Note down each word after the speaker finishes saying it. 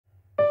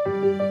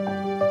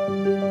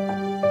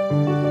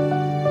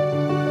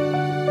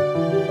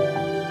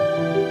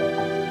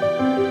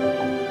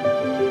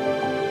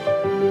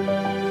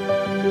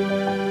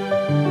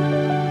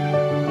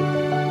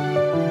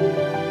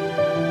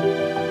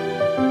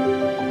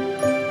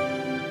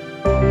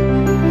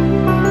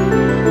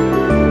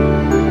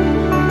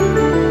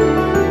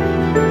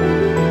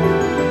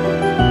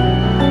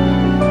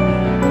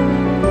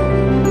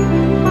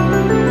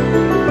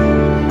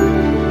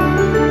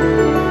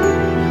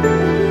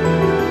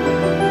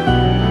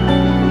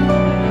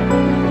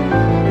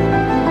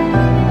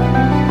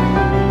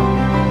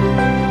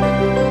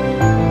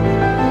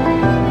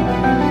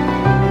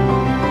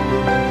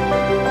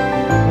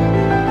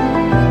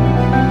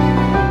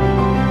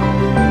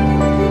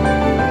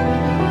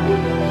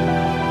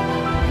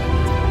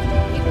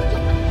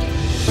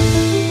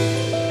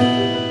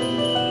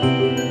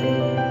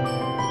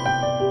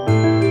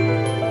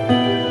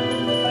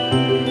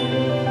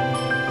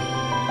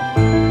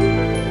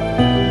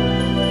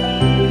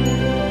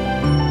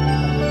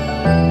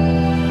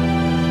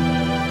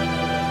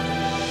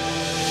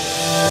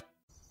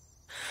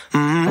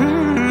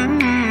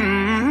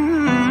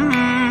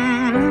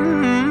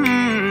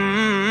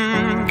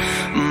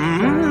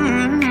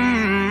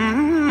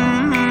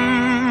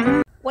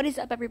What is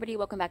up, everybody?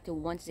 Welcome back to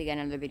once again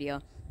another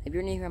video. If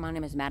you're new here, my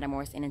name is Madden,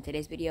 and in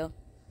today's video,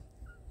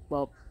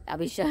 well, I'll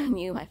be showing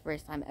you my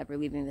first time ever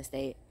leaving the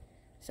state.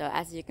 So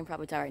as you can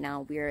probably tell right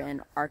now, we are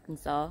in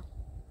Arkansas.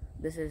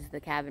 This is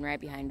the cabin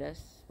right behind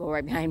us. Well,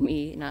 right behind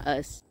me, not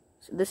us.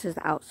 So this is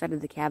the outside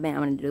of the cabin.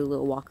 I'm going to do a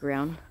little walk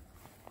around.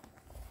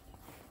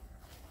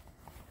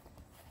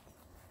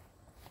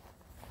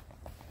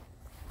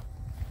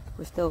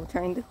 We're still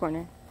turning the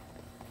corner.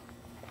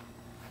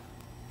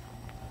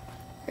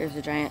 There's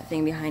a giant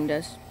thing behind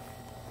us.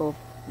 Well,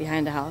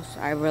 behind the house.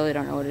 I really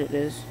don't know what it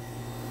is.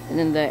 And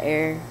then the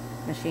air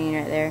machine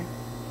right there.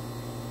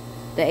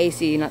 The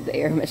AC, not the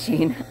air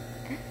machine.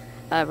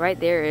 Right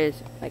there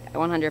is like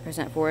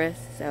 100%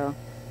 forest. So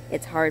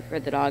it's hard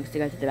for the dogs to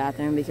go to the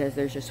bathroom because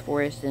there's just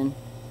forest, and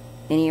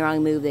any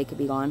wrong move they could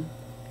be gone.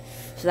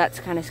 So that's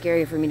kind of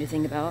scary for me to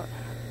think about.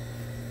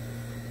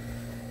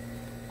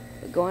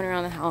 But going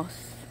around the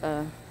house,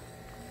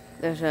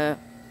 there's a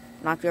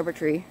knocked over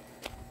tree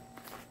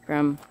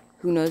from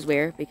who knows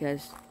where,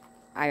 because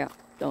I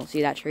don't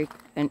see that tree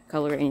and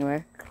color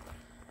anywhere.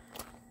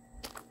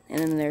 And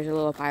then there's a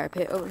little fire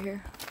pit over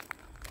here,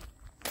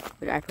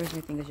 which I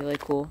personally think is really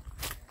cool,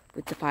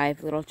 with the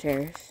 5 little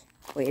chairs.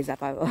 Wait, is that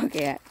 5?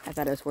 Okay, I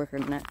thought it was 4 for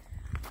a minute.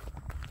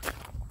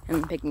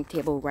 And the picnic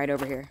table right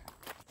over here.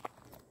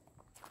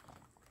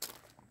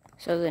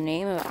 So the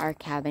name of our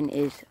cabin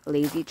is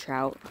Lazy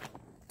Trout.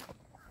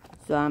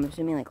 So I'm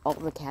assuming like all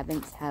the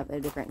cabins have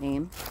a different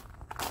name.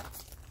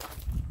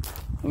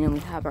 And then we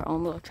have our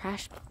own little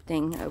trash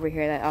thing over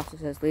here that also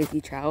says Lazy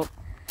Trout.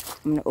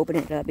 I'm going to open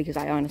it up because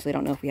I honestly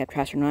don't know if we have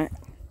trash or not.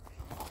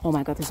 Oh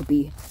my god, there's a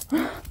bee.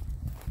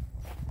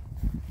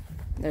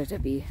 There's a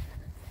bee.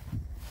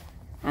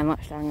 I'm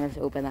not strong enough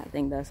to open that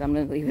thing though, so I'm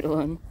going to leave it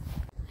alone.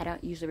 I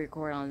don't usually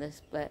record on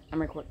this, but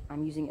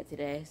I'm using it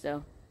today,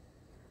 so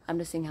I'm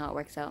just seeing how it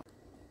works out.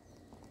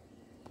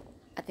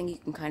 I think you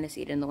can kind of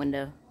see it in the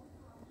window.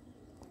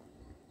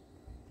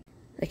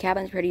 The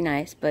cabin's pretty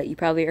nice, but you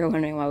probably are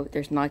wondering why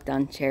there's knocked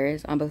down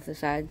chairs on both the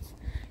sides.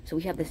 So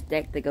we have this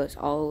deck that goes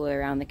all the way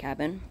around the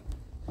cabin.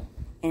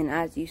 And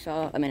as you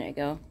saw a minute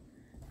ago,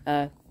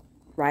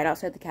 right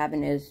outside the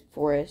cabin is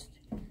forest.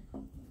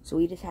 So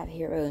we just have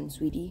Hero and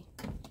Sweetie.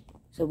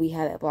 So we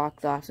have it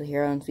blocked off so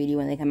Hero and Sweetie,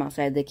 when they come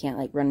outside, they can't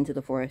like run into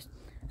the forest.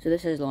 So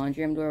this is the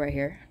laundry room door right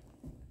here.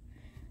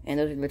 And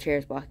those are the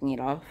chairs blocking it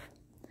off.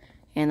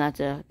 And that's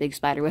a big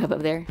spider web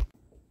up there.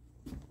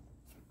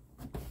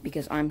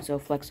 Because I'm so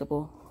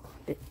flexible,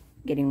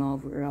 getting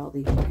over all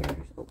these chairs.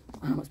 Oh,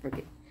 I almost broke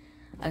it.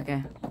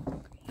 Okay,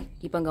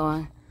 keep on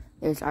going.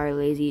 There's our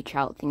Lazy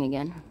Trout thing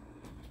again.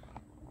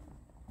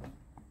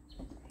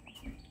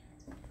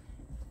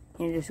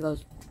 And it just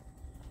goes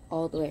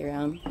all the way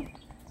around.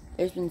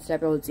 There's been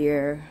several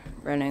deer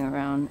running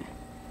around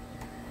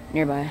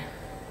nearby.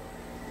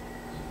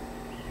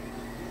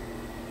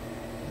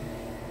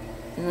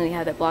 And then we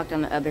have it blocked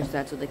on the other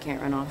side so they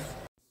can't run off.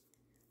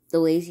 The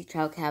Lazy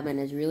Trout cabin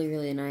is really,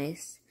 really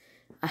nice.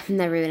 I've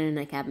never been in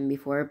a cabin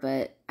before,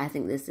 but I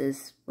think this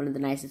is one of the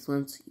nicest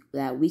ones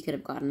that we could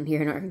have gotten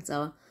here in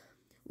Arkansas.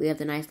 We have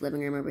the nice living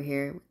room over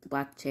here with the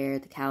black chair,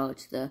 the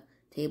couch, the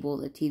table,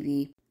 the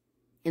TV.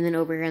 And then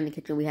over here in the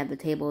kitchen, we have the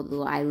table, the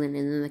little island,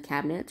 and then the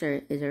cabinets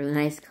is a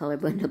nice color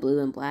blend of blue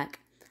and black.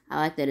 I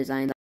like the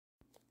design.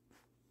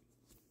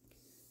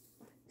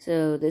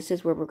 So this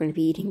is where we're going to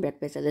be eating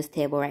breakfast, at this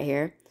table right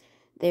here.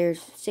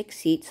 There's 6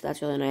 seats,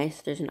 that's really nice.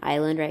 There's an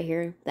island right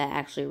here that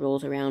actually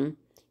rolls around.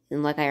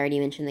 And like I already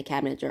mentioned, the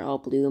cabinets are all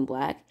blue and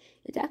black.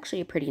 It's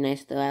actually pretty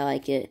nice though, I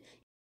like it.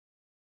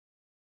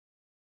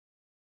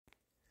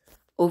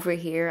 Over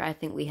here, I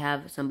think we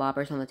have some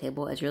bobbers on the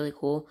table. It's really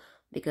cool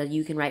because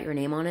you can write your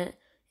name on it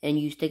and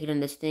you stick it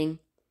in this thing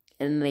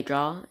and then they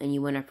draw and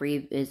you win a free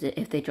visit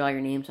if they draw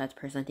your name. So that's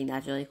personally, I think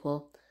that's really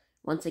cool.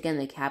 Once again,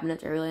 the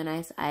cabinets are really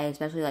nice. I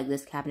especially like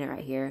this cabinet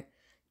right here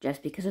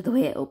just because of the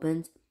way it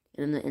opens.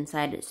 And then the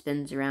inside, it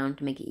spins around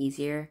to make it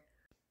easier.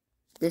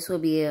 This will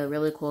be a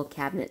really cool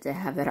cabinet to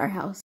have at our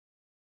house.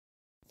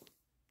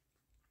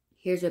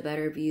 Here's a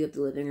better view of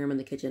the living room and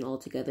the kitchen all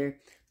together.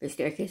 The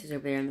staircase is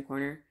over there in the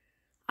corner.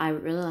 I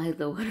really like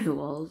the wooden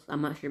walls.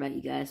 I'm not sure about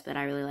you guys, but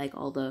I really like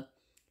all the,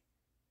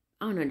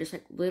 I don't know, just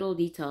like little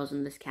details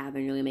in this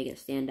cabin really make it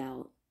stand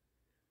out.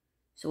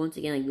 So once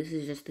again, like this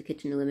is just the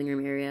kitchen and living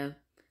room area.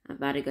 I'm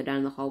about to go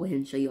down the hallway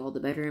and show you all the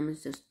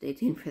bedrooms. Just stay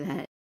tuned for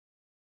that.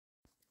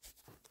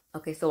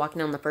 Okay, so walking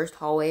down the first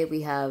hallway,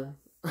 we have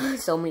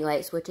so many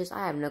light switches.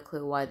 I have no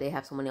clue why they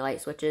have so many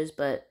light switches,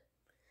 but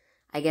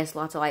I guess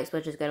lots of light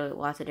switches go to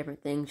lots of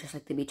different things, just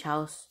like the beach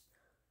house.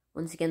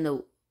 Once again,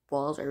 the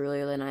walls are really,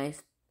 really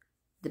nice.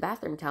 The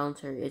bathroom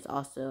counter is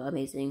also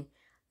amazing.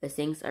 The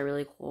sinks are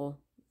really cool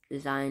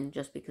design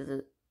just because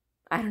of,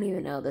 I don't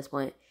even know at this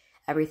point.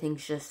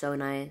 Everything's just so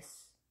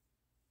nice.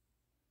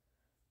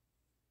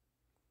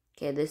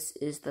 Okay, this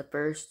is the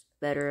first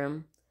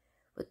bedroom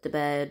with the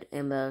bed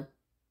and the,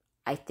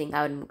 I think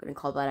I'm going to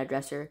call that a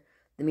dresser.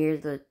 The mirror,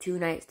 the 2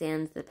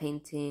 nightstands, the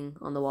painting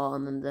on the wall,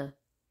 and then the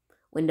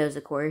windows,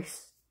 of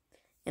course.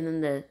 And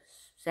then the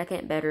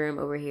second bedroom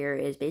over here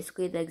is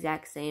basically the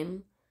exact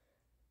same,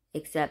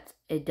 except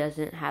it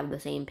doesn't have the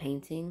same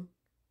painting.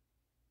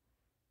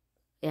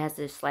 It has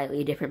a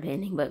slightly different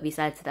painting, but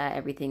besides that,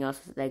 everything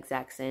else is the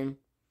exact same.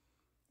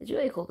 It's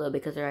really cool though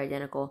because they're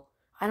identical.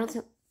 I don't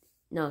think,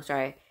 no,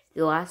 sorry.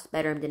 The last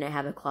bedroom didn't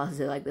have a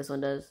closet like this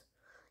one does.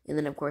 And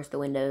then of course the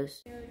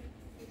windows.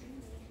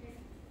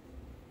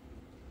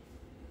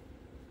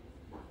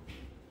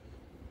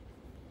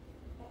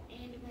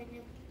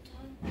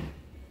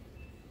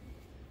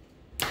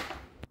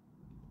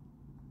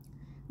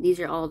 These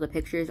are all the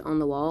pictures on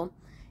the wall,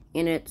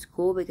 and it's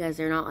cool because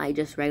they're not like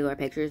just regular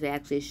pictures. They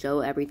actually show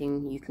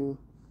everything you can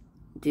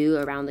do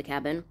around the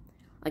cabin.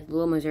 Like the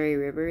Little Missouri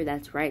River,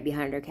 that's right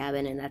behind our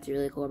cabin, and that's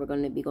really cool. We're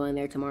going to be going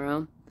there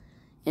tomorrow.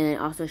 And it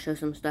also shows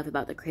some stuff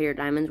about the crater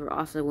diamonds. We're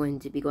also going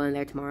to be going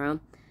there tomorrow.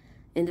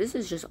 And this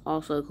is just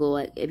also cool.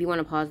 Like if you want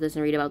to pause this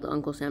and read about the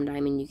Uncle Sam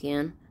diamond, you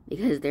can,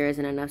 because there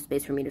isn't enough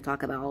space for me to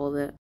talk about all of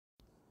it.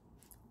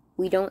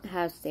 We don't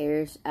have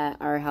stairs at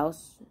our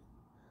house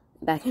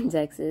back in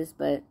Texas,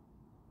 but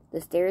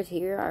the stairs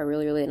here are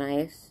really, really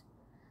nice.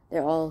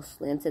 They're all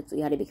slanted, so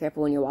you have to be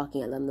careful when you're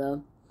walking at them,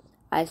 though.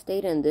 I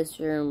stayed in this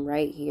room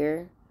right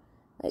here,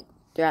 like,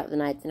 throughout the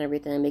nights and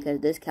everything, because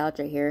this couch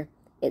right here,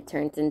 it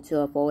turns into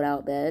a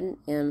fold-out bed,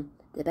 and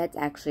the bed's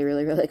actually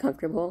really, really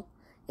comfortable.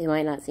 It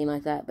might not seem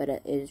like that, but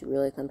it is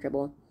really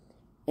comfortable.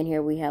 And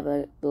here we have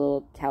a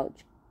little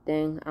couch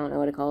thing. I don't know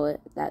what to call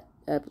it. That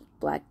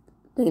black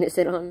thing to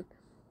sit on.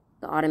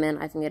 The ottoman,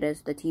 I think it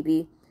is, the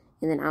TV.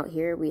 And then out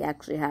here, we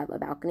actually have a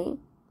balcony.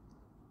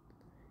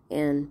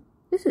 And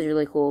this is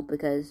really cool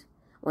because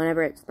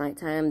whenever it's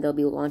nighttime, they'll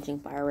be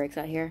launching fireworks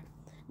out here.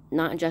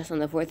 Not just on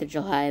the 4th of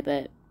July,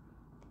 but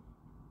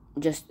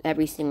just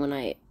every single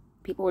night.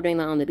 People were doing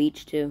that on the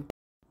beach, too.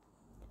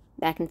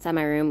 Back inside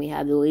my room, we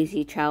have the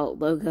Lazy Trout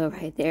logo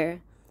right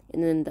there.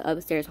 And then the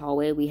upstairs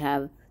hallway, we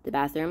have the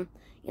bathroom.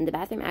 And the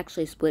bathroom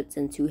actually splits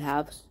in 2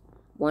 halves.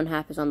 One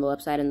half is on the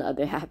left side and the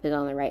other half is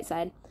on the right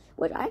side.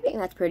 Which I think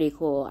that's pretty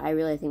cool. I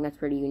really think that's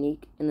pretty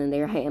unique. And then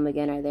there I am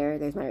again right there.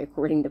 There's my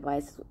recording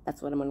device.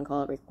 That's what I'm going to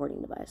call it, recording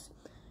device.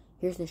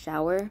 Here's the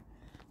shower.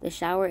 The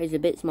shower is a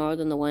bit smaller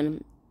than the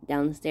one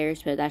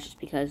downstairs, but that's just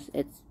because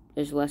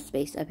there's less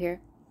space up here.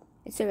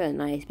 It's really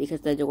nice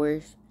because the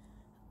doors,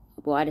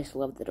 well, I just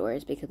love the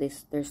doors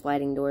because they're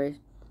sliding doors.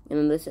 And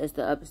then this is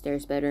the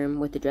upstairs bedroom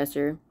with the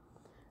dresser.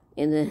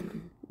 And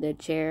then the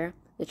chair,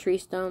 the tree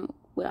stump.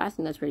 Well, I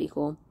think that's pretty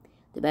cool.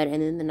 The bed,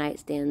 and then the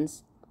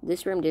nightstands.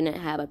 This room didn't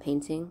have a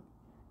painting,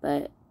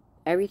 but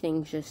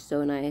everything's just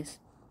so nice.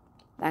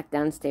 Back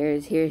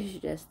downstairs, here's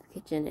just the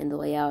kitchen and the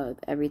layout of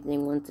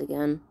everything once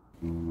again.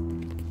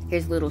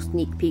 Here's a little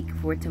sneak peek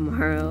for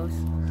tomorrow's,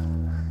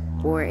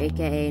 or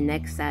aka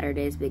next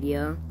Saturday's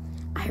video.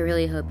 I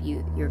really hope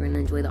you're going to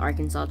enjoy the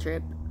Arkansas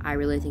trip. I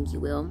really think you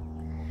will.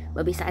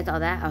 But besides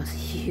all that, I'll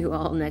see you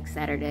all next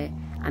Saturday.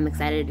 I'm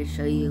excited to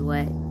show you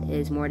what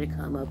is more to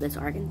come of this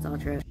Arkansas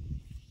trip.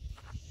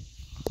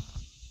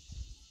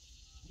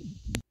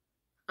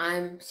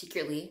 I'm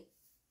secretly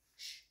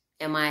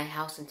in my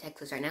house in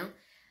Texas right now,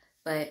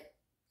 but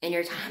in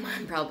your time,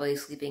 I'm probably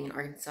sleeping in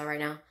Arkansas right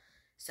now,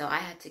 so I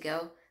have to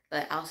go,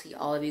 but I'll see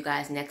all of you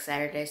guys next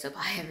Saturday, so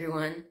bye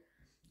everyone.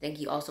 Thank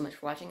you all so much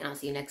for watching, and I'll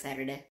see you next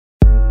Saturday.